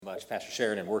much, Pastor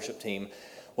Sharon and worship team.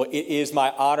 Well, it is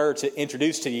my honor to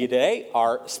introduce to you today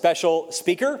our special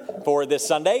speaker for this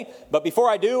Sunday. But before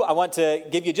I do, I want to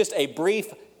give you just a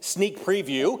brief sneak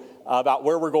preview about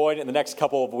where we're going in the next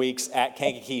couple of weeks at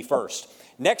Kankakee First.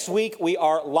 Next week, we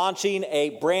are launching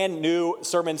a brand new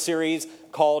sermon series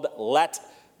called Let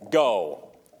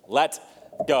Go. Let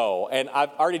Go. And I've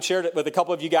already shared it with a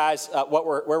couple of you guys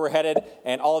where we're headed,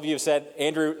 and all of you have said,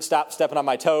 Andrew, stop stepping on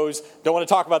my toes. Don't want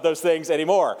to talk about those things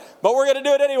anymore. But we're going to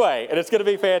do it anyway, and it's going to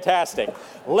be fantastic.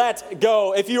 Let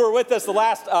Go. If you were with us the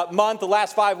last month, the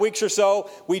last 5 weeks or so,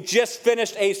 we just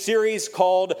finished a series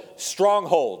called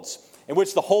Strongholds, in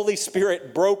which the Holy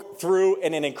Spirit broke through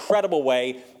in an incredible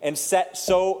way and set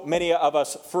so many of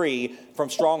us free from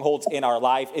strongholds in our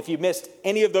life. If you missed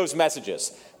any of those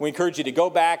messages, we encourage you to go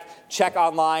back, check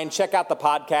online, check out the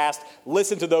podcast,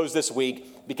 listen to those this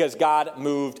week, because God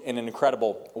moved in an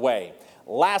incredible way.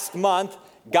 Last month,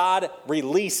 God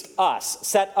released us,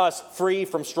 set us free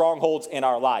from strongholds in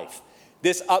our life.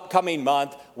 This upcoming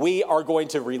month, we are going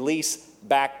to release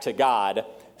back to God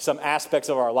some aspects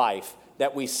of our life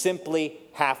that we simply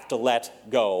have to let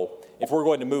go if we're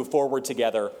going to move forward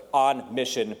together on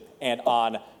mission and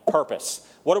on purpose.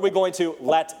 What are we going to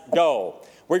let go?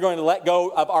 We're going to let go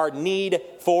of our need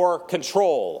for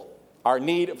control. Our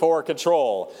need for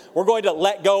control. We're going to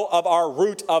let go of our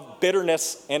root of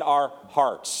bitterness in our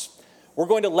hearts. We're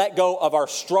going to let go of our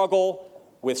struggle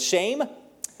with shame,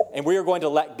 and we are going to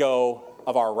let go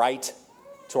of our right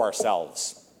to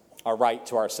ourselves. Our right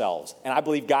to ourselves. And I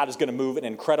believe God is going to move in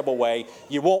an incredible way.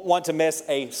 You won't want to miss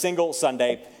a single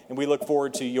Sunday, and we look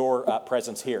forward to your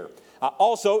presence here.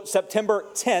 Also, September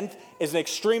 10th is an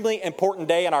extremely important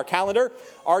day on our calendar.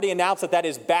 Already announced that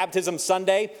is Baptism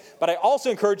Sunday, but I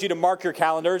also encourage you to mark your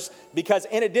calendars, because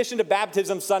in addition to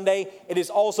Baptism Sunday, it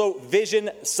is also Vision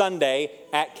Sunday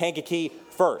at Kankakee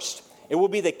First. It will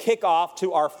be the kickoff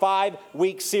to our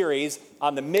 5-week series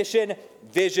on the mission,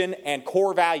 vision, and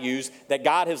core values that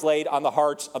God has laid on the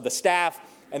hearts of the staff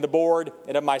and the board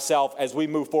and of myself as we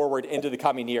move forward into the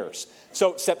coming years.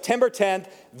 So September 10th,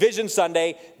 Vision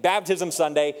Sunday, Baptism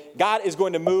Sunday, God is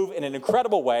going to move in an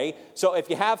incredible way. So if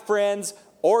you have friends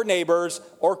or neighbors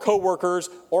or coworkers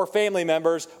or family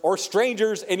members or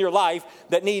strangers in your life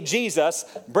that need Jesus,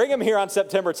 bring them here on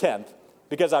September 10th.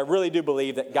 Because I really do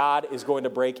believe that God is going to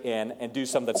break in and do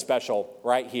something special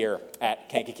right here at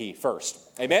Kankakee First.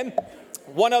 Amen?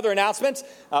 One other announcement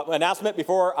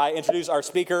before I introduce our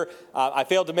speaker. I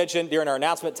failed to mention during our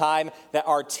announcement time that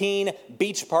our teen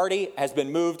beach party has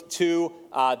been moved to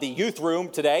the youth room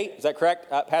today. Is that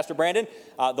correct, Pastor Brandon?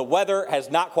 The weather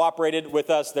has not cooperated with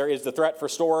us. There is the threat for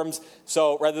storms.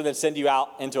 So rather than send you out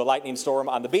into a lightning storm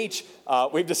on the beach,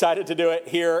 we've decided to do it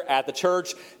here at the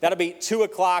church. That'll be 2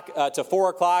 o'clock to 4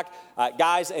 o'clock.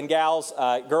 Guys and gals,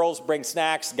 girls bring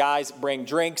snacks, guys bring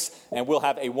drinks, and we'll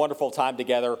have a wonderful time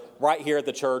together right here at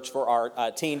the church for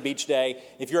our teen beach day.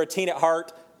 If you're a teen at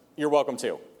heart, you're welcome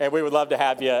to, and we would love to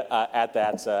have you at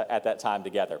that time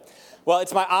together. Well,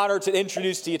 it's my honor to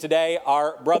introduce to you today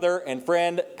our brother and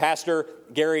friend, Pastor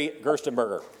Gary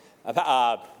Gerstenberger.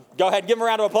 Go ahead and give him a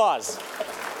round of applause.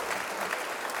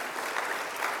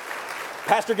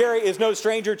 Pastor Gary is no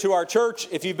stranger to our church.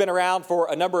 If you've been around for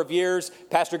a number of years,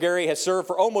 Pastor Gary has served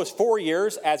for almost 4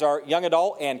 years as our young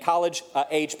adult and college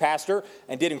age pastor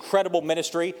and did incredible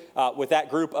ministry with that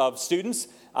group of students.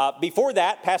 Before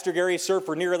that, Pastor Gary served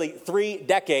for nearly 3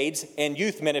 decades in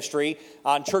youth ministry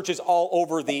on churches all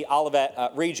over the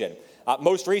Olivet region.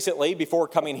 Most recently, before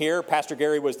coming here, Pastor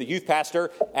Gary was the youth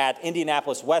pastor at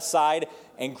Indianapolis West Side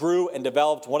and grew and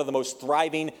developed one of the most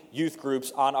thriving youth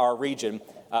groups on our region,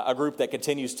 a group that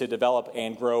continues to develop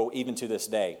and grow even to this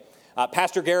day.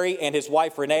 Pastor Gary and his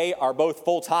wife Renee are both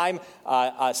full-time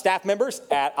staff members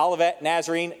at Olivet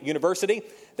Nazarene University.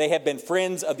 They have been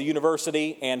friends of the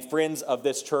university and friends of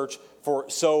this church for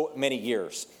so many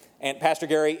years. And Pastor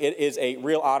Gary, it is a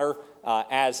real honor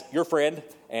as your friend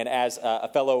and as a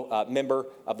fellow member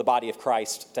of the body of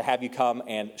Christ to have you come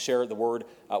and share the word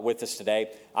with us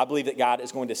today. I believe that God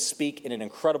is going to speak in an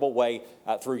incredible way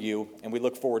through you, and we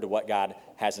look forward to what God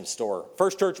has in store.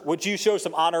 First Church, would you show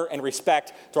some honor and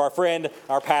respect to our friend,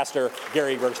 our pastor,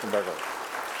 Gary Gerstenberger?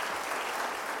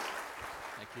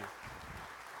 Thank you.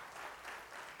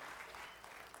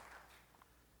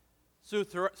 So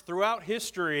throughout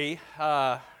history,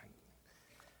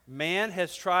 man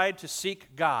has tried to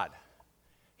seek God.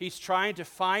 He's trying to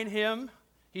find him.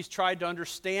 He's tried to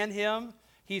understand him.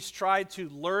 He's tried to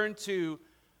learn to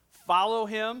follow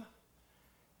him.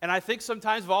 And I think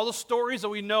sometimes of all the stories that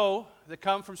we know that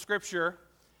come from Scripture,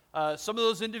 some of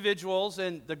those individuals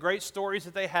and the great stories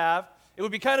that they have, it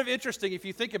would be kind of interesting if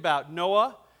you think about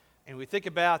Noah, and we think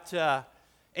about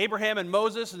Abraham and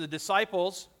Moses and the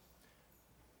disciples,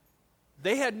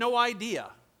 they had no idea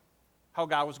how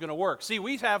God was going to work. See,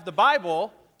 we have the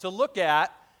Bible to look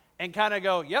at and kind of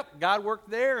go, yep, God worked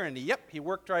there, and yep, he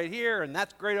worked right here, and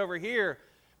that's great over here.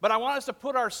 But I want us to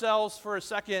put ourselves for a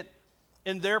second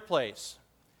in their place.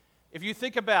 If you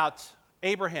think about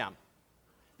Abraham,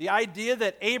 the idea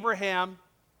that Abraham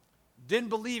didn't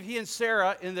believe he and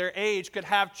Sarah in their age could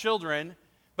have children,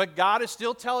 but God is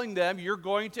still telling them, you're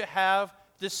going to have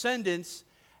descendants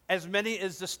as many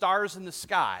as the stars in the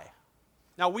sky.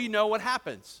 Now, we know what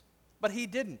happens, but he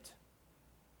didn't.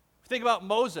 Think about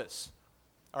Moses.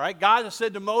 All right, God has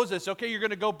said to Moses, okay, you're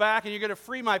going to go back and you're going to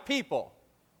free my people.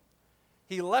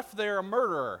 He left there a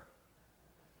murderer.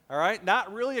 All right,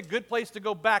 not really a good place to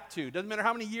go back to. Doesn't matter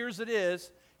how many years it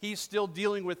is, he's still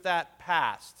dealing with that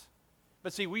past.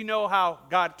 But see, we know how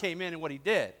God came in and what he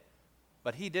did,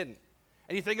 but he didn't.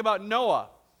 And you think about Noah.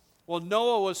 Well,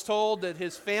 Noah was told that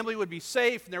his family would be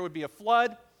safe and there would be a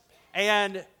flood,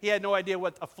 and he had no idea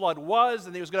what a flood was,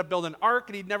 and he was going to build an ark,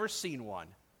 and he'd never seen one.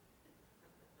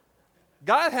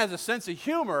 God has a sense of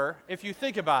humor if you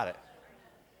think about it.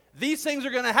 These things are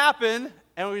going to happen,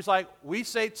 and he's like, we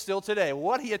say still today,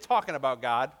 what are you talking about,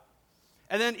 God?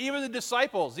 And then even the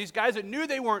disciples, these guys that knew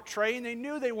they weren't trained, they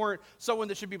knew they weren't someone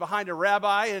that should be behind a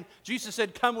rabbi, and Jesus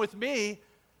said, come with me.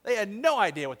 They had no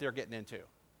idea what they were getting into.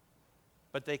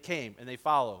 But they came and they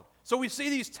followed. So we see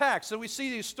these texts and we see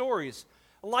these stories.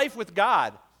 Life with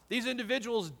God. These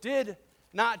individuals did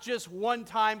not just one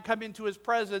time come into his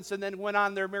presence and then went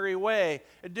on their merry way.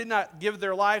 It did not give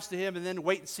their lives to him and then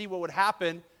wait and see what would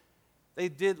happen. They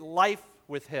did life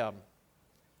with him.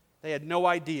 They had no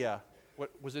idea what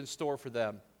was in store for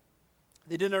them.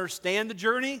 They didn't understand the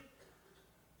journey,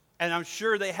 and I'm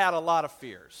sure they had a lot of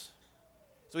fears.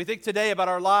 So we think today about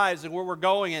our lives and where we're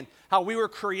going and how we were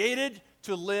created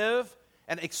to live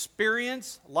and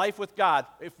experience life with God.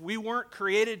 If we weren't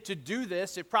created to do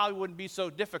this, it probably wouldn't be so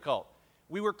difficult.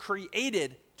 We were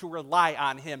created to rely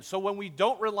on him. So when we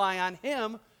don't rely on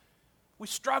him, we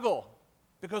struggle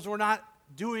because we're not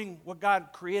doing what God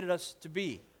created us to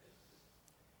be.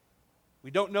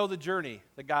 We don't know the journey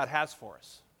that God has for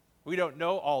us. We don't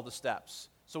know all the steps,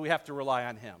 so we have to rely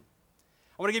on him.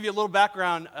 I want to give you a little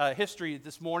background history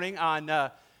this morning on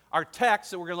our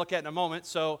text that we're going to look at in a moment.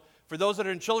 So for those that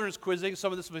are in children's quizzing,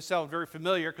 some of this may sound very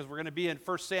familiar because we're going to be in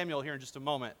 1 Samuel here in just a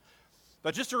moment.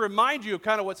 But just to remind you of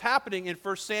kind of what's happening in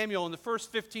 1 Samuel in the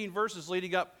first 15 verses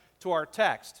leading up to our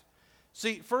text.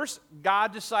 See, first,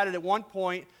 God decided at one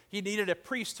point he needed a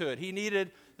priesthood. He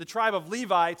needed the tribe of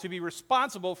Levi to be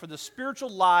responsible for the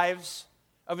spiritual lives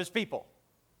of his people,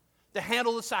 to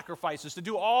handle the sacrifices, to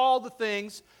do all the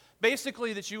things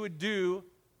basically that you would do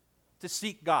to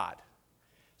seek God.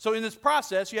 So in this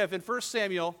process, you have in 1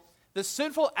 Samuel the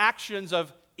sinful actions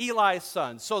of Eli's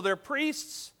sons. So they're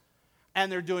priests,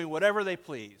 and they're doing whatever they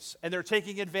please, and they're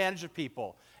taking advantage of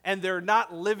people, and they're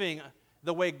not living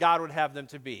the way God would have them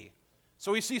to be.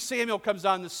 So we see Samuel comes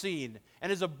on the scene,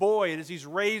 and as a boy, and as he's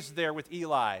raised there with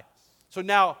Eli. So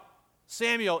now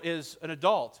Samuel is an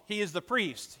adult. He is the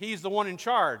priest. He's the one in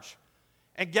charge.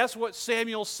 And guess what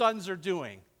Samuel's sons are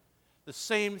doing? The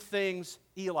same things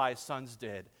Eli's sons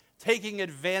did, taking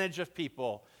advantage of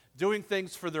people, doing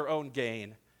things for their own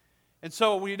gain. And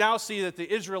so we now see that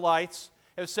the Israelites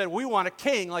have said, we want a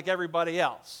king like everybody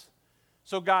else.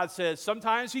 So God says,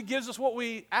 sometimes he gives us what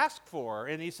we ask for,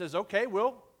 and he says, okay,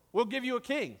 we'll give you a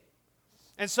king.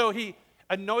 And so he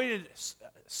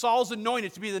Saul's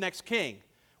anointed to be the next king.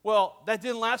 Well, that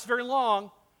didn't last very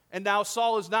long, and now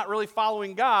Saul is not really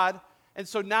following God, and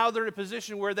so now they're in a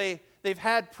position where they've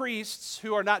had priests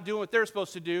who are not doing what they're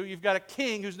supposed to do. You've got a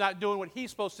king who's not doing what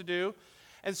he's supposed to do.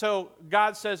 And so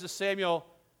God says to Samuel,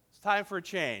 it's time for a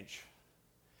change.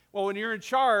 Well, when you're in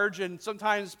charge, and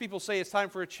sometimes people say it's time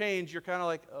for a change, you're kind of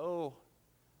like, oh,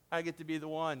 I get to be the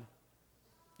one.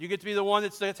 You get to be the one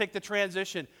that's going to take the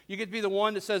transition. You get to be the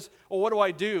one that says, well, what do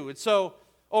I do? And so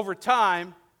over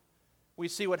time, we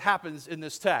see what happens in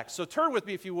this text. So turn with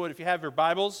me, if you would, if you have your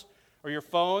Bibles or your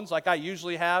phones, like I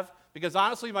usually have, because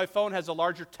honestly, my phone has a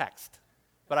larger text.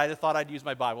 But I just thought I'd use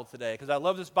my Bible today, because I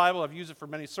love this Bible. I've used it for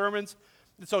many sermons.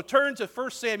 And so turn to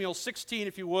 1 Samuel 16,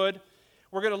 if you would.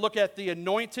 We're going to look at the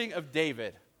anointing of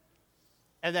David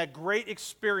and that great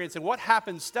experience and what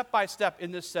happens step by step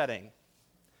in this setting.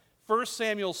 1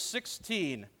 Samuel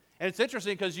 16. And it's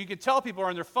interesting because you can tell people are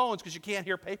on their phones because you can't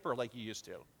hear paper like you used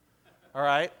to. All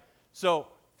right? So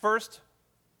 1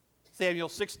 Samuel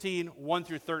 16, 1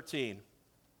 through 13.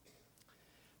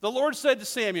 The Lord said to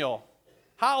Samuel,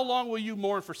 how long will you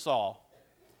mourn for Saul,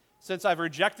 since I've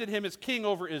rejected him as king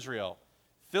over Israel?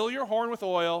 Fill your horn with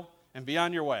oil and be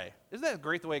on your way. Isn't that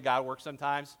great the way God works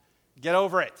sometimes? Get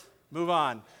over it. Move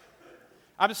on.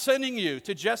 I'm sending you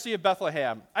to Jesse of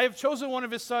Bethlehem. I have chosen one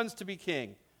of his sons to be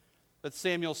king. But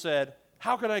Samuel said,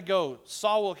 how can I go?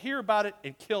 Saul will hear about it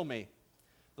and kill me.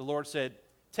 The Lord said,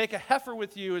 take a heifer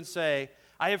with you and say,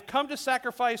 I have come to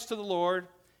sacrifice to the Lord.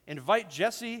 Invite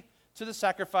Jesse to the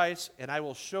sacrifice, and I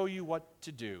will show you what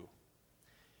to do.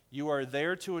 You are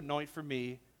there to anoint for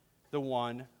me the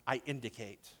one I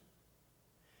indicate.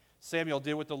 Samuel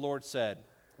did what the Lord said.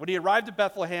 When he arrived at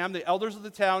Bethlehem, the elders of the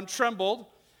town trembled,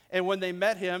 and when they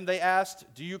met him, they asked,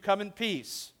 do you come in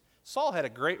peace? Saul had a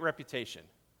great reputation.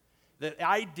 The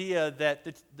idea that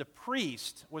the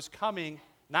priest was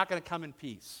not going to come in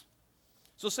peace.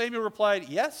 So Samuel replied,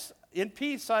 yes, in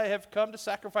peace I have come to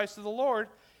sacrifice to the Lord.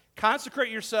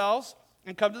 Consecrate yourselves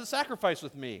and come to the sacrifice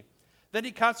with me. Then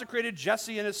he consecrated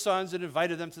Jesse and his sons and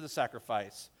invited them to the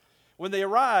sacrifice. When they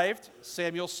arrived,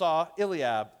 Samuel saw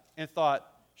Eliab and thought,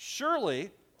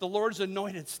 surely the Lord's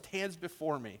anointed stands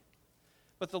before me.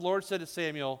 But the Lord said to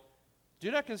Samuel,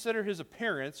 do not consider his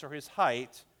appearance or his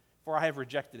height, for I have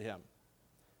rejected him.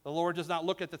 The Lord does not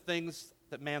look at the things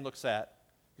that man looks at.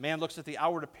 Man looks at the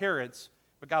outward appearance,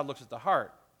 but God looks at the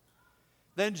heart.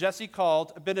 Then Jesse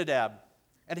called Abinadab,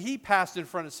 and he passed in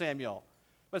front of Samuel.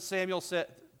 But Samuel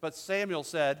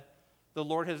said, the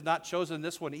Lord has not chosen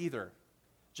this one either.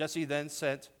 Jesse then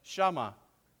sent Shammah.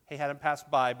 He had him pass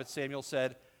by, but Samuel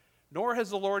said, nor has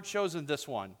the Lord chosen this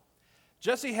one.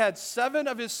 Jesse had 7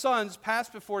 of his sons pass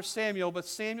before Samuel, but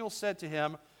Samuel said to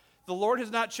him, the Lord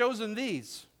has not chosen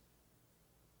these.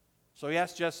 So he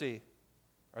asked Jesse,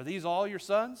 are these all your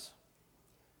sons?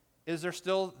 There's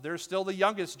still the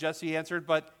youngest, Jesse answered,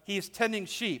 but he is tending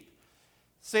sheep.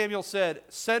 Samuel said,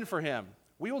 send for him.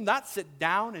 We will not sit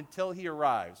down until he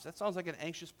arrives. That sounds like an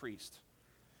anxious priest.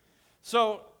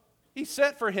 So he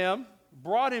sent for him,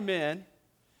 brought him in.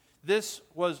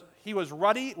 He was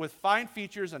ruddy with fine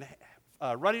features and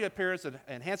ruddy appearance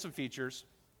and handsome features.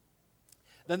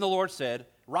 Then the Lord said,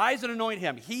 rise and anoint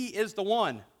him. He is the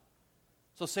one.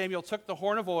 So Samuel took the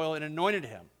horn of oil and anointed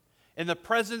him in the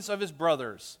presence of his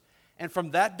brothers. And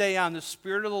from that day on, the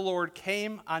Spirit of the Lord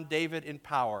came on David in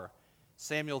power.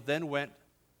 Samuel then went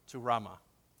to Ramah.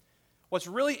 What's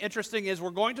really interesting is we're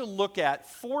going to look at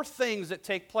 4 things that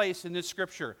take place in this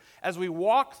scripture as we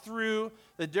walk through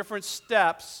the different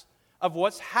steps of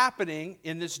what's happening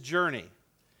in this journey.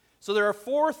 So there are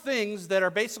 4 things that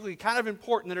are basically kind of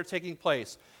important that are taking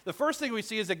place. The first thing we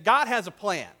see is that God has a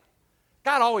plan.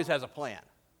 God always has a plan.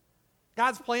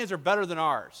 God's plans are better than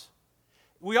ours.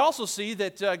 We also see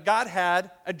that God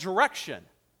had a direction.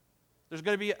 There's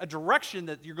going to be a direction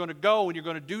that you're going to go and you're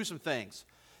going to do some things.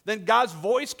 Then God's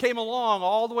voice came along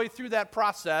all the way through that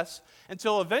process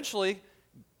until eventually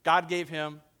God gave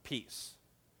him peace.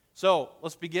 So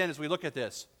let's begin as we look at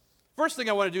this. First thing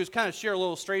I want to do is kind of share a little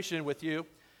illustration with you,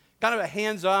 kind of a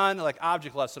hands-on, like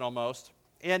object lesson almost.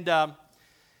 And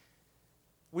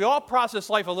we all process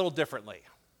life a little differently.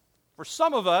 For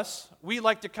some of us, we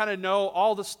like to kind of know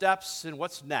all the steps and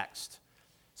what's next.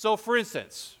 So for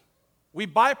instance, we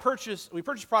purchase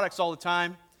products all the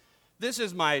time. This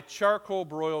is my charcoal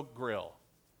broil grill.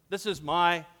 This is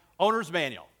my owner's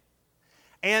manual.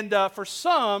 And for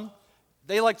some,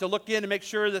 they like to look in and make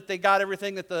sure that they got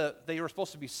everything that they were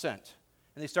supposed to be sent.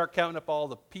 And they start counting up all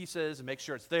the pieces and make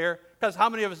sure it's there. Because how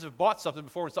many of us have bought something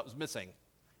before when something's missing?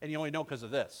 And you only know because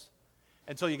of this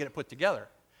until you get it put together.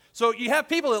 So you have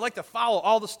people that like to follow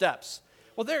all the steps.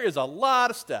 Well, there is a lot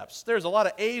of steps. There's a lot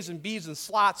of A's and B's and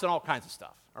slots and all kinds of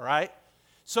stuff, all right?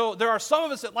 So there are some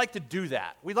of us that like to do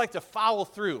that. We like to follow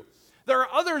through. There are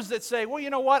others that say, well, you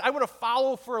know what? I'm going to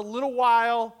follow for a little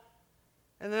while,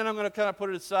 and then I'm going to kind of put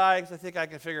it aside because I think I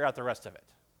can figure out the rest of it.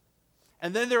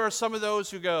 And then there are some of those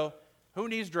who go, who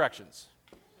needs directions?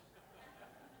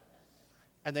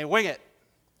 And they wing it.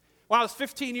 When I was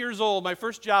 15 years old, my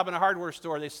first job in a hardware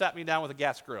store, they sat me down with a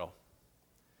gas grill.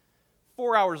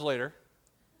 4 hours later,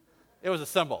 it was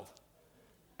assembled.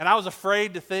 And I was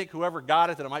afraid to think whoever got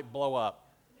it that it might blow up.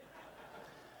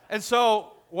 And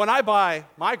so when I buy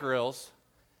my grills,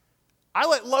 I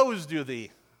let Lowe's do the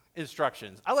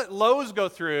instructions. I let Lowe's go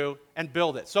through and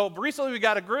build it. So recently we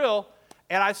got a grill,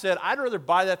 and I said, I'd rather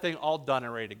buy that thing all done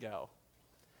and ready to go.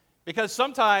 Because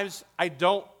sometimes I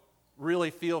don't really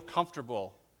feel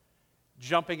comfortable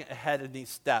jumping ahead in these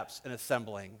steps and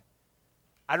assembling.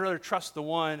 I'd rather trust the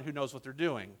one who knows what they're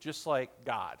doing, just like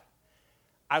God.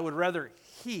 I would rather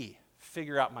He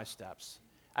figure out my steps.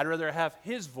 I'd rather have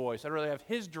His voice. I'd rather have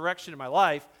His direction in my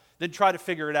life than try to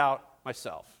figure it out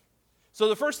myself. So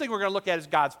the first thing we're going to look at is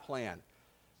God's plan.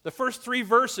 The first 3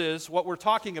 verses, what we're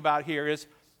talking about here is,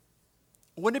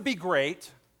 wouldn't it be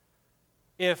great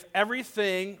if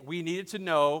everything we needed to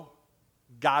know,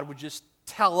 God would just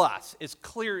tell us, as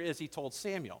clear as he told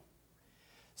Samuel.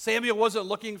 Samuel wasn't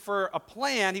looking for a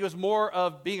plan. It was more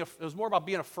about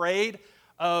being afraid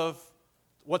of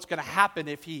what's going to happen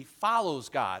if he follows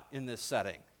God in this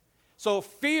setting. So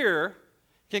fear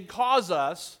can cause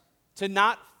us to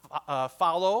not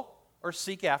follow or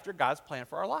seek after God's plan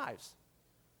for our lives.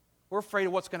 We're afraid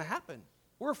of what's going to happen.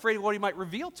 We're afraid of what he might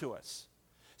reveal to us.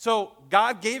 So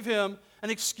God gave him an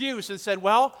excuse and said,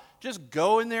 well, just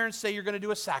go in there and say you're going to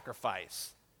do a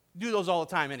sacrifice. Do those all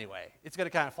the time anyway. It's going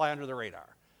to kind of fly under the radar.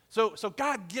 So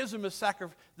God gives him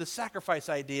the sacrifice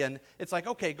idea, and it's like,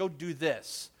 okay, go do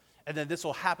this, and then this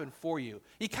will happen for you.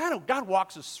 God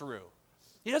walks us through.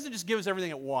 He doesn't just give us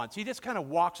everything at once. He just kind of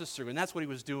walks us through, and that's what he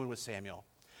was doing with Samuel.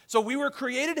 So we were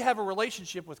created to have a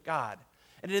relationship with God,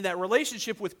 and in that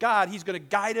relationship with God, he's going to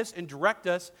guide us and direct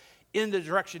us in the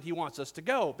direction he wants us to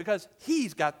go, because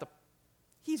he's got the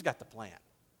plan.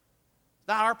 It's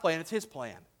not our plan, it's his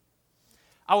plan.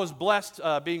 I was blessed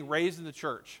being raised in the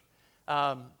church.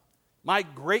 My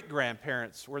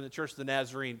great-grandparents were in the Church of the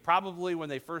Nazarene, probably when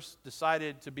they first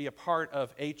decided to be a part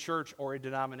of a church or a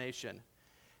denomination.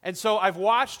 And so I've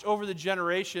watched over the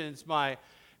generations my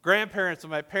grandparents and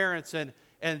my parents and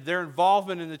their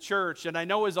involvement in the church, and I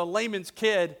know as a layman's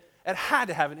kid, it had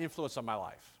to have an influence on my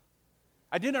life.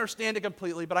 I didn't understand it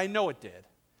completely, but I know it did.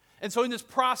 And so in this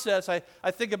process, I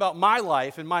think about my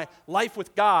life and my life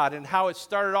with God and how it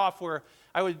started off where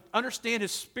I would understand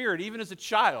his spirit even as a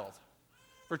child.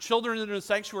 For children in the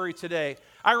sanctuary today,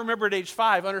 I remember at age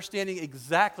 5 understanding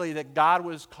exactly that God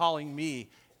was calling me,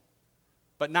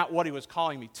 but not what he was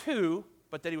calling me to,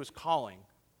 but that he was calling.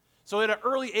 So at an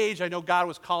early age, I know God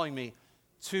was calling me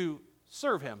to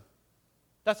serve him.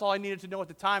 That's all I needed to know at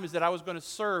the time, is that I was going to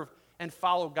serve and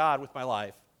follow God with my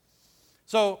life.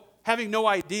 So having no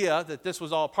idea that this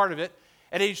was all part of it,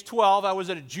 at age 12, I was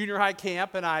at a junior high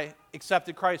camp, and I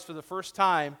accepted Christ for the first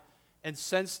time and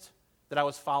sensed that I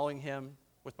was following him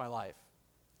with my life.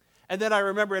 And then I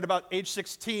remember at about age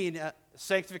 16,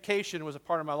 sanctification was a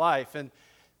part of my life. And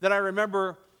then I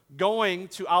remember going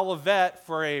to Olivet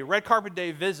for a red carpet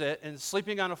day visit and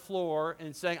sleeping on a floor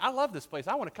and saying, I love this place.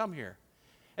 I want to come here.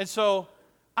 And so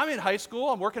I'm in high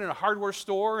school. I'm working in a hardware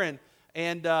store, and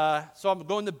so I'm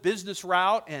going the business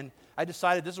route, and I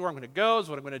decided this is where I'm going to go, this is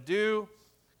what I'm going to do.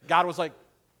 God was like,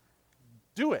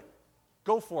 do it.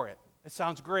 Go for it. It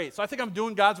sounds great. So I think I'm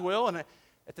doing God's will, and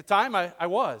at the time I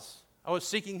was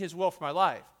seeking his will for my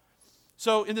life.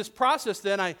 So in this process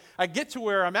then, I get to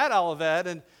where I'm at Olivet,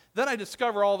 and then I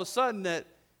discover all of a sudden that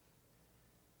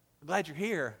I'm glad you're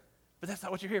here, but that's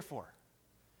not what you're here for.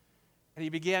 And he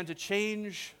began to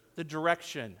change the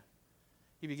direction.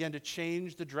 He began to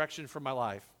change the direction for my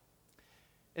life.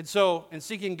 And so in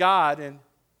seeking God and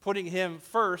putting him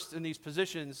first in these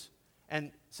positions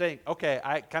and saying, okay,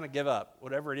 I kind of give up.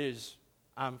 Whatever it is,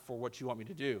 I'm for what you want me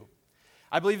to do.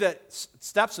 I believe that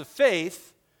steps of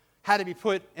faith had to be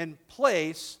put in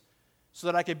place so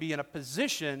that I could be in a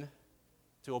position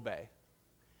to obey.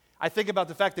 I think about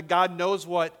the fact that God knows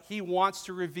what he wants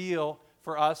to reveal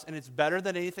for us, and it's better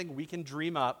than anything we can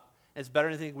dream up, and it's better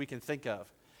than anything we can think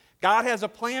of. God has a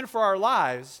plan for our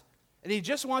lives, and he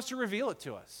just wants to reveal it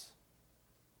to us.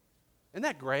 Isn't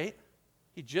that great?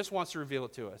 He just wants to reveal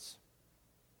it to us.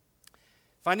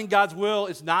 Finding God's will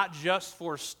is not just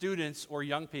for students or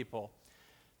young people.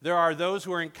 There are those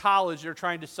who are in college that are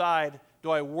trying to decide,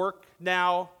 do I work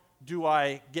now? Do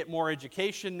I get more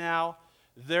education now?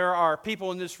 There are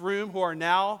people in this room who are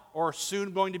now or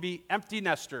soon going to be empty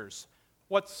nesters.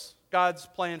 What's God's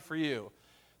plan for you?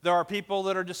 There are people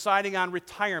that are deciding on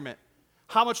retirement.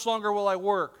 How much longer will I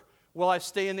work? Will I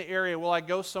stay in the area? Will I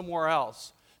go somewhere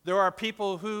else? There are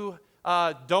people who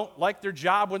don't like their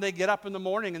job when they get up in the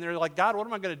morning, and they're like, God, what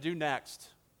am I going to do next?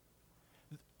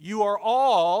 You are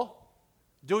all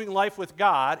doing life with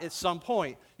God at some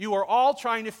point. You are all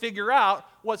trying to figure out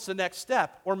what's the next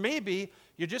step. Or maybe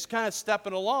you're just kind of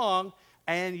stepping along,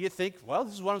 and you think, well,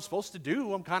 this is what I'm supposed to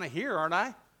do. I'm kind of here, aren't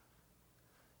I?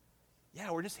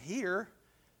 Yeah, we're just here.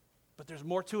 But there's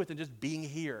more to it than just being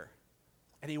here.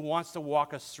 And he wants to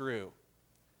walk us through.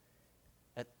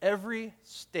 At every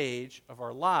stage of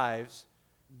our lives,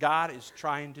 God is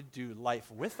trying to do life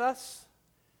with us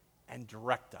and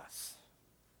direct us.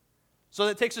 So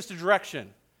that takes us to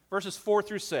direction. Verses 4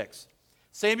 through 6.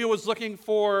 Samuel was looking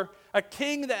for a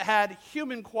king that had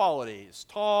human qualities.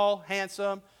 Tall,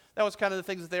 handsome. That was kind of the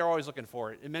things that they were always looking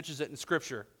for. It mentions it in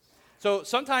Scripture. So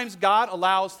sometimes God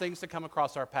allows things to come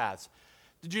across our paths.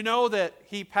 Did you know that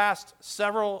he passed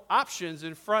several options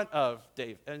in front of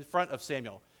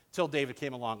Samuel till David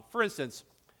came along? For instance,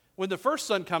 when the first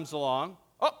son comes along,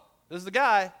 This is the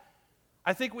guy.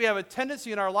 I think we have a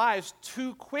tendency in our lives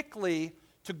too quickly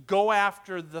to go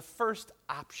after the first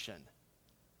option.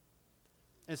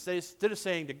 Instead of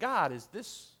saying to God, is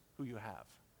this who you have?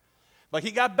 But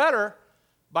he got better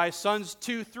by sons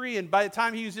 2, 3, and by the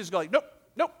time he was just going, nope,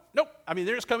 nope, nope. I mean,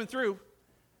 they're just coming through.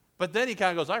 But then he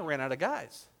kind of goes, I ran out of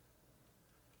guys.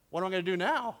 What am I going to do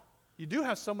now? You do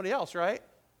have somebody else, right?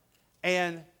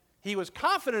 And he was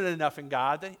confident enough in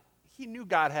God that he knew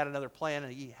God had another plan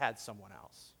and he had someone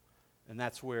else. And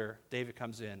that's where David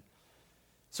comes in.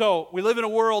 So we live in a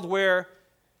world where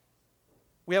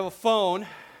we have a phone,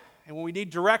 and when we need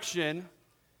direction,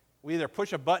 we either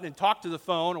push a button and talk to the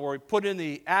phone, or we put in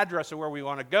the address of where we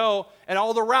want to go, and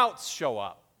all the routes show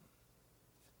up.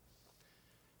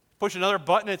 Push another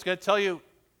button, it's going to tell you,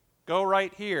 go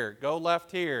right here, go left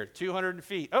here, 200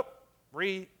 feet. Oh,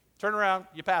 turn around,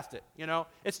 you passed it. You know,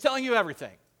 it's telling you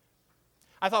everything.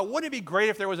 I thought, wouldn't it be great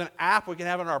if there was an app we can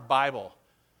have in our Bible?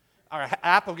 Our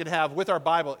app we can have with our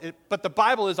Bible. But the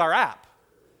Bible is our app.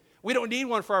 We don't need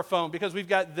one for our phone because we've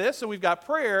got this and we've got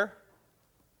prayer.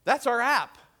 That's our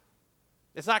app.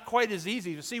 It's not quite as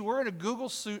easy. You see, we're in a Google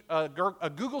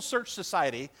search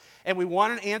society, and we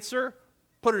want an answer,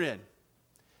 put it in.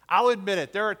 I'll admit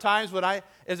it. There are times when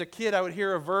as a kid, I would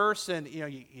hear a verse, and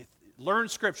you learn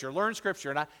Scripture,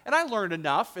 and I learned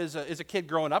enough as a kid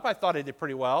growing up. I thought I did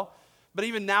pretty well. But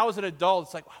even now as an adult,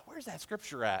 it's like, wow, where's that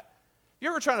Scripture at? If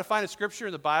you're ever trying to find a Scripture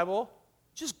in the Bible,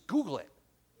 just Google it.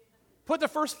 Put the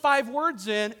first 5 words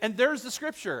in, and there's the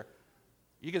Scripture.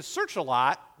 You can search a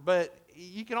lot, but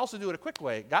you can also do it a quick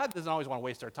way. God doesn't always want to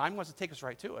waste our time. He wants to take us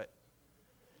right to it.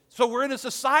 So we're in a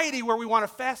society where we want a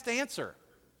fast answer.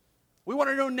 We want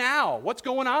to know now what's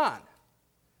going on.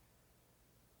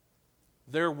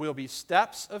 There will be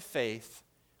steps of faith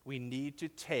we need to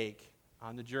take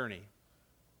on the journey.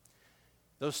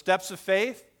 Those steps of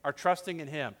faith are trusting in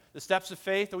Him. The steps of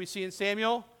faith that we see in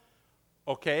Samuel,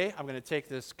 okay, I'm going to take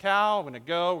this cow, I'm going to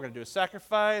go, we're going to do a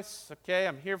sacrifice. Okay,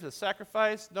 I'm here for the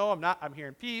sacrifice. No, I'm not. I'm here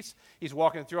in peace. He's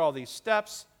walking through all these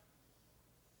steps.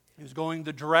 He was going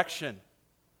the direction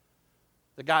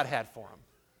that God had for him.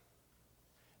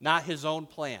 Not his own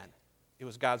plan. It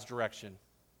was God's direction.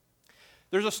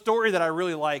 There's a story that I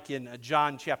really like in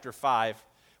John chapter 5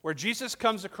 where Jesus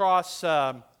comes across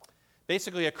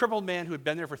basically a crippled man who had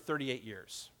been there for 38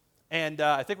 years. And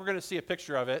I think we're going to see a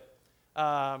picture of it.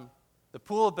 The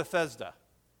Pool of Bethesda.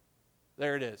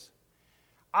 There it is.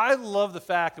 I love the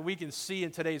fact that we can see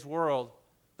in today's world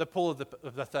the Pool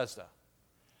of Bethesda.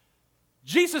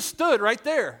 Jesus stood right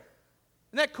there.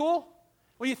 Isn't that cool?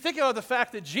 When you think about the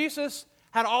fact that Jesus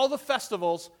had all the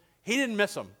festivals, he didn't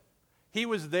miss them. He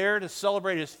was there to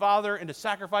celebrate his Father and to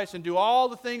sacrifice and do all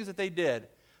the things that they did.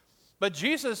 But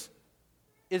Jesus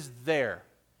is there.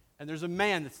 And there's a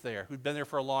man that's there who'd been there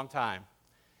for a long time.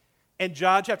 And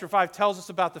John chapter 5 tells us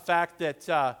about the fact that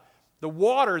the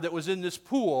water that was in this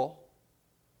pool,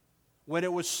 when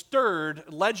it was stirred,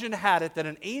 legend had it that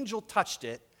an angel touched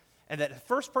it, and that the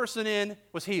first person in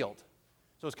was healed.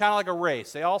 So it's kind of like a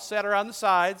race. They all sat around the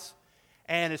sides,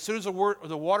 and as soon as the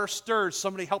water stirred,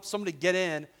 somebody helped somebody get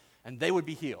in, and they would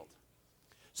be healed.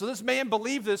 So this man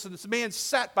believed this, and this man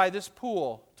sat by this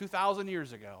pool 2,000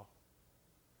 years ago,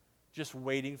 just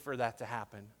waiting for that to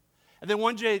happen. And then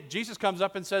one day, Jesus comes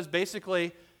up and says,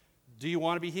 basically, do you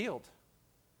want to be healed?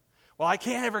 Well, I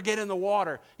can't ever get in the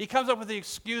water. He comes up with the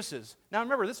excuses. Now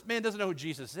remember, this man doesn't know who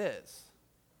Jesus is.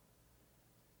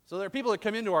 So there are people that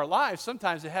come into our lives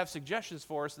sometimes that have suggestions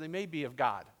for us, and they may be of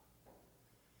God.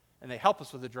 And they help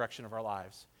us with the direction of our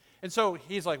lives. And so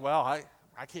he's like, well,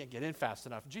 I can't get in fast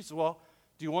enough. And Jesus said, well,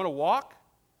 do you want to walk?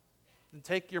 Then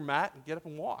take your mat and get up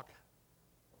and walk.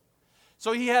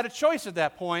 So he had a choice at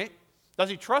that point. Does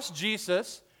he trust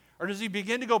Jesus, or does he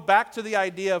begin to go back to the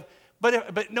idea of,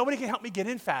 but nobody can help me get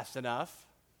in fast enough?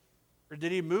 Or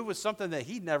did he move with something that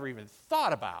he'd never even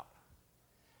thought about?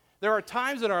 There are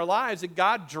times in our lives that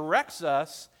God directs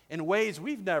us in ways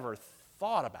we've never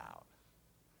thought about.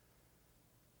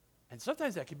 And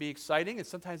sometimes that can be exciting, and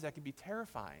sometimes that can be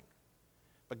terrifying.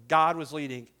 But God was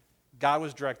leading, God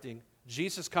was directing.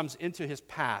 Jesus comes into his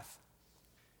path.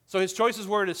 So his choices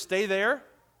were to stay there,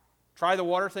 try the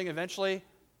water thing eventually,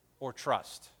 or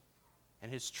trust.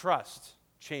 And his trust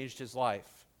changed his life.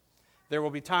 There will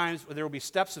be times where there will be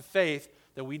steps of faith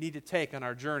that we need to take on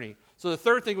our journey. So the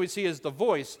third thing we see is the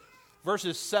voice.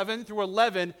 Verses 7 through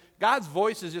 11, God's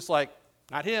voice is just like,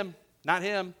 not him, not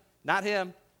him, not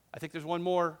him. I think there's one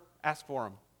more. Ask for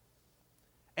him.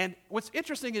 And what's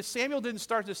interesting is Samuel didn't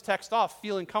start this text off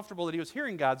feeling comfortable that he was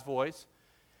hearing God's voice.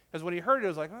 Because when he heard it, he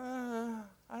was like, I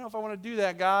don't know if I want to do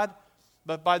that, God.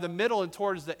 But by the middle and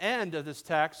towards the end of this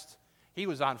text, He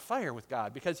was on fire with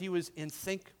God because he was in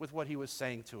sync with what he was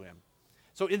saying to him.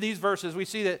 So in these verses, we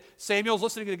see that Samuel's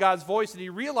listening to God's voice, and he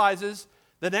realizes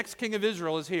the next king of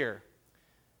Israel is here,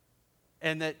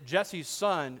 and that Jesse's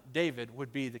son, David,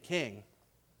 would be the king.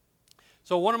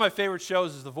 So one of my favorite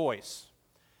shows is The Voice.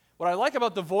 What I like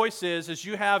about The Voice is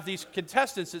you have these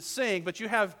contestants that sing, but you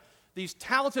have these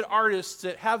talented artists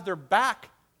that have their back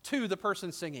to the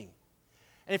person singing.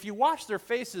 And if you watch their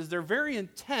faces, they're very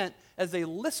intent as they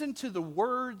listen to the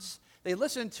words, they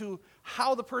listen to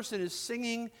how the person is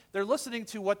singing, they're listening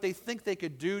to what they think they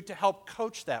could do to help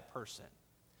coach that person.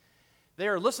 They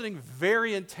are listening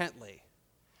very intently.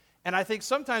 And I think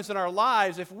sometimes in our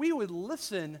lives, if we would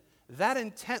listen that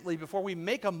intently before we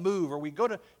make a move or we go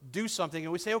to do something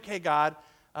and we say, okay, God,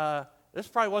 this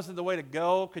probably wasn't the way to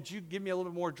go. Could you give me a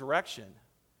little bit more direction?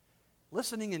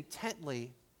 Listening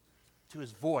intently to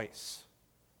his voice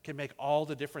can make all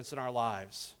the difference in our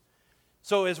lives.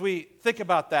 So as we think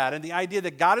about that and the idea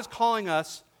that God is calling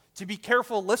us to be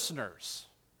careful listeners,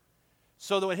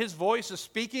 so that when his voice is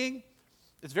speaking,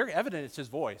 it's very evident it's his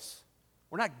voice.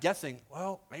 We're not guessing,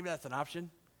 well, maybe that's an option.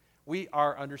 We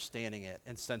are understanding it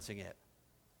and sensing it.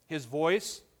 His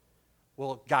voice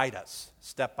will guide us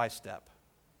step by step.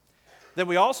 Then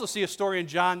we also see a story in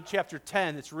John chapter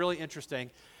 10 that's really interesting,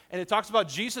 and it talks about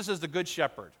Jesus as the good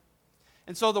shepherd.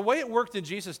 And so the way it worked in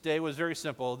Jesus' day was very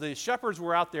simple. The shepherds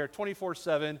were out there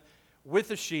 24/7 with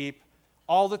the sheep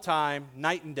all the time,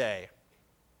 night and day.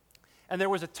 And there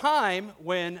was a time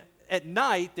when at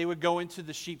night they would go into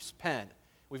the sheep's pen.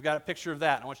 We've got a picture of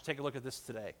that. I want you to take a look at this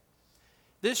today.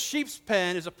 This sheep's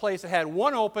pen is a place that had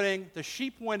one opening, the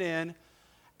sheep went in,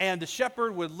 and the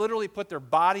shepherd would literally put their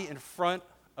body in front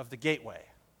of the gateway.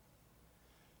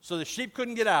 So the sheep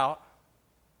couldn't get out,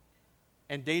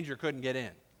 and danger couldn't get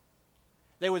in.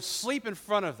 They would sleep in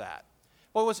front of that.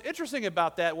 What was interesting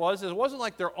about that was it wasn't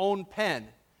like their own pen.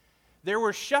 There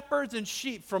were shepherds and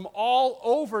sheep from all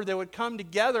over that would come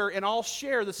together and all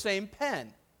share the same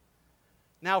pen.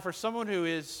 Now, for someone who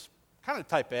is kind of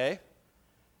type A,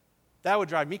 that would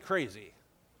drive me crazy.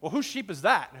 Well, whose sheep is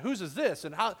that? And whose is this?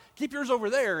 And how? Keep yours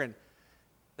over there. And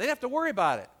they didn't have to worry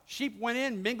about it. Sheep went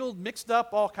in, mingled, mixed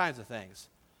up, all kinds of things.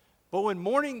 But when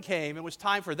morning came, it was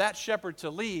time for that shepherd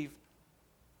to leave,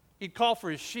 he'd call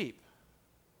for his sheep.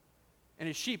 And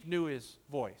his sheep knew his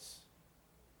voice.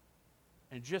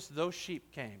 And just those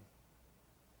sheep came.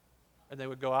 And they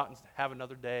would go out and have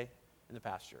another day in the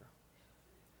pasture.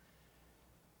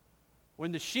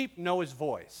 When the sheep know his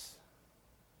voice,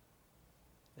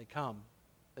 they come,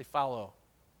 they follow.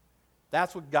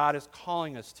 That's what God is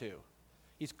calling us to.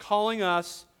 He's calling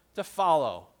us to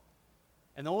follow.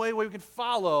 And the only way we can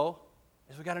follow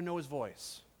is we got to know his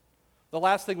voice. The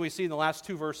last thing we see in the last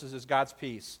two verses is God's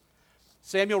peace.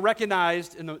 Samuel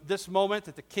recognized in this moment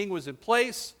that the king was in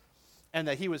place and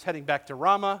that he was heading back to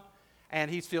Ramah, and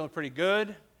he's feeling pretty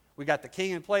good. We got the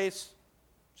king in place.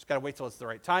 Just got to wait till it's the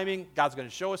right timing. God's going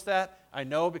to show us that. I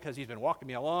know because he's been walking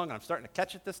me along, and I'm starting to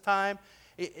catch it this time.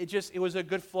 It was a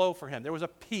good flow for him. There was a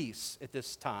peace at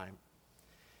this time.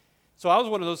 So I was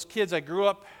one of those kids. I grew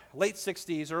up late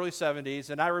 60s, early 70s,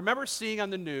 and I remember seeing on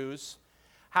the news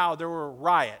how there were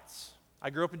riots. I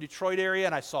grew up in Detroit area,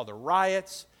 and I saw the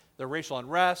riots, the racial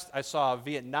unrest. I saw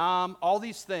Vietnam, all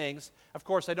these things. Of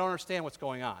course, I don't understand what's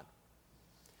going on.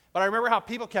 But I remember how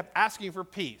people kept asking for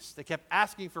peace. They kept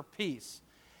asking for peace.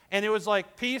 And it was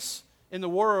like peace in the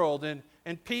world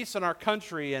and peace in our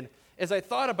country. And as I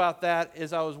thought about that,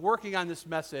 as I was working on this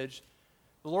message,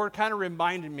 the Lord kind of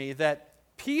reminded me that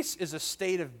peace is a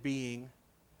state of being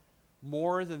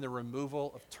more than the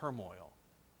removal of turmoil.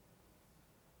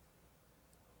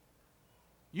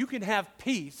 You can have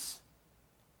peace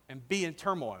and be in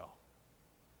turmoil.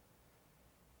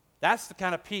 That's the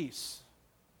kind of peace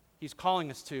he's calling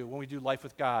us to when we do life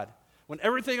with God. When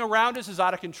everything around us is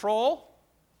out of control,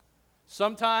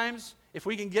 sometimes if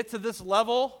we can get to this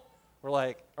level, we're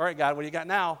like, all right, God, what do you got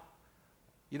now?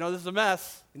 You know this is a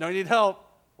mess. You know you need help.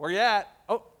 Where you at?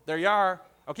 Oh, there you are.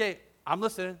 Okay, I'm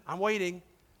listening. I'm waiting.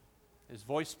 His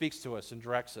voice speaks to us and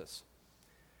directs us.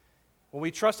 When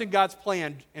we trust in God's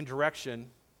plan and direction,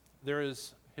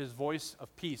 his voice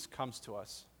of peace comes to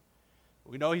us.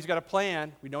 We know he's got a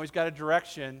plan. We know he's got a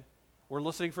direction. We're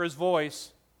listening for his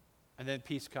voice, and then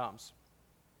peace comes.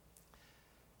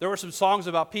 There were some songs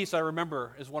about peace I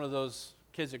remember as one of those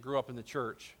kids that grew up in the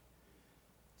church.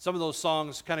 Some of those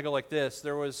songs kind of go like this.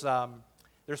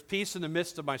 There's peace in the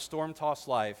midst of my storm-tossed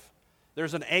life.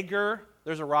 There's an anchor,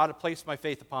 there's a rod to place my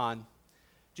faith upon.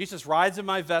 Jesus rides in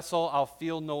my vessel, I'll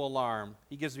feel no alarm.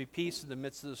 He gives me peace in the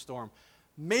midst of the storm.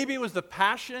 Maybe it was the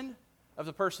passion of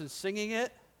the person singing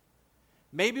it.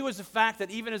 Maybe it was the fact that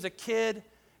even as a kid,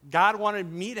 God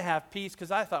wanted me to have peace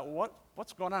because I thought,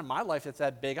 what's going on in my life that's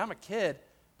that big? I'm a kid,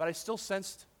 but I still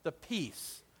sensed the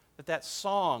peace that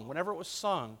song, whenever it was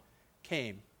sung,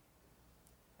 came.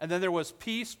 And then there was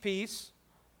peace, peace,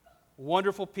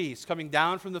 wonderful peace coming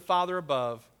down from the Father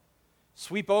above.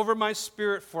 Sweep over my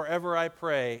spirit forever, I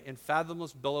pray, in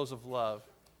fathomless billows of love.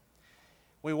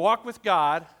 When we walk with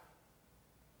God,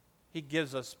 He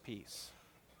gives us peace.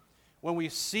 When we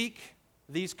seek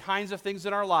these kinds of things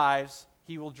in our lives,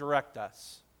 He will direct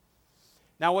us.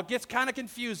 Now, what gets kind of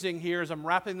confusing here as I'm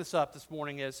wrapping this up this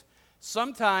morning is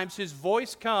sometimes His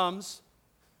voice comes,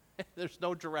 there's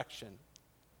no direction.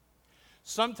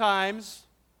 Sometimes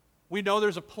we know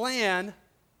there's a plan,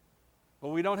 but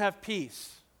we don't have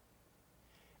peace.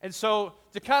 And so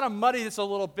to kind of muddy this a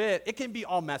little bit, it can be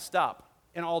all messed up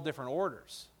in all different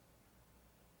orders.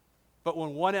 But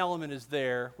when one element is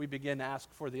there, we begin to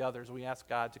ask for the others. We ask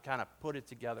God to kind of put it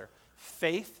together.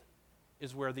 Faith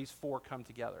is where these four come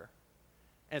together.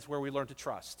 And it's where we learn to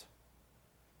trust.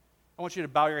 I want you to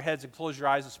bow your heads and close your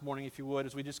eyes this morning, if you would,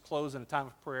 as we just close in a time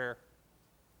of prayer.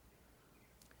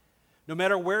 No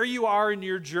matter where you are in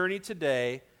your journey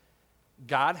today,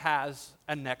 God has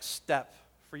a next step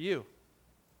for you.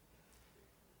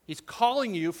 He's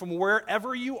calling you from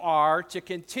wherever you are to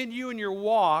continue in your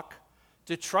walk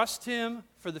to trust Him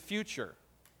for the future.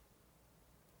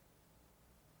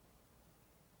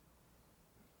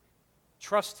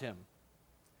 Trust Him.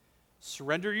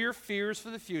 Surrender your fears for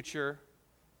the future.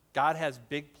 God has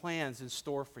big plans in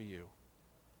store for you.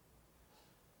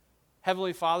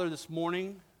 Heavenly Father, this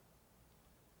morning,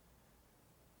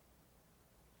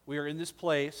 we are in this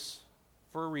place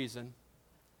for a reason.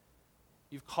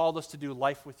 You've called us to do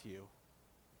life with you.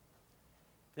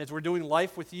 And as we're doing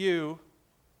life with you,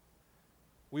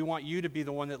 we want you to be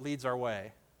the one that leads our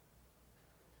way.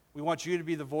 We want you to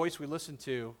be the voice we listen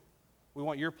to. We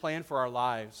want your plan for our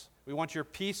lives. We want your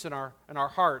peace in our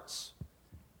hearts.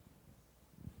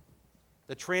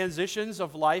 The transitions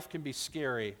of life can be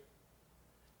scary.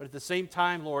 But at the same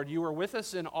time, Lord, you are with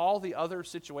us in all the other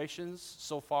situations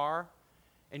so far,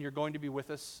 and you're going to be with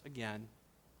us again.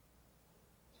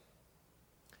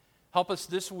 Help us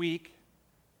this week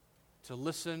to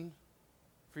listen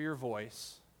for your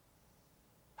voice.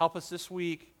 Help us this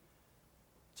week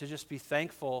to just be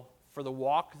thankful for the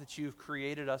walk that you've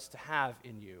created us to have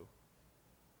in you.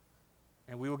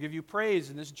 And we will give you praise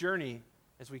in this journey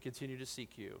as we continue to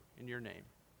seek you. In your name,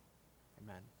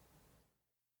 amen.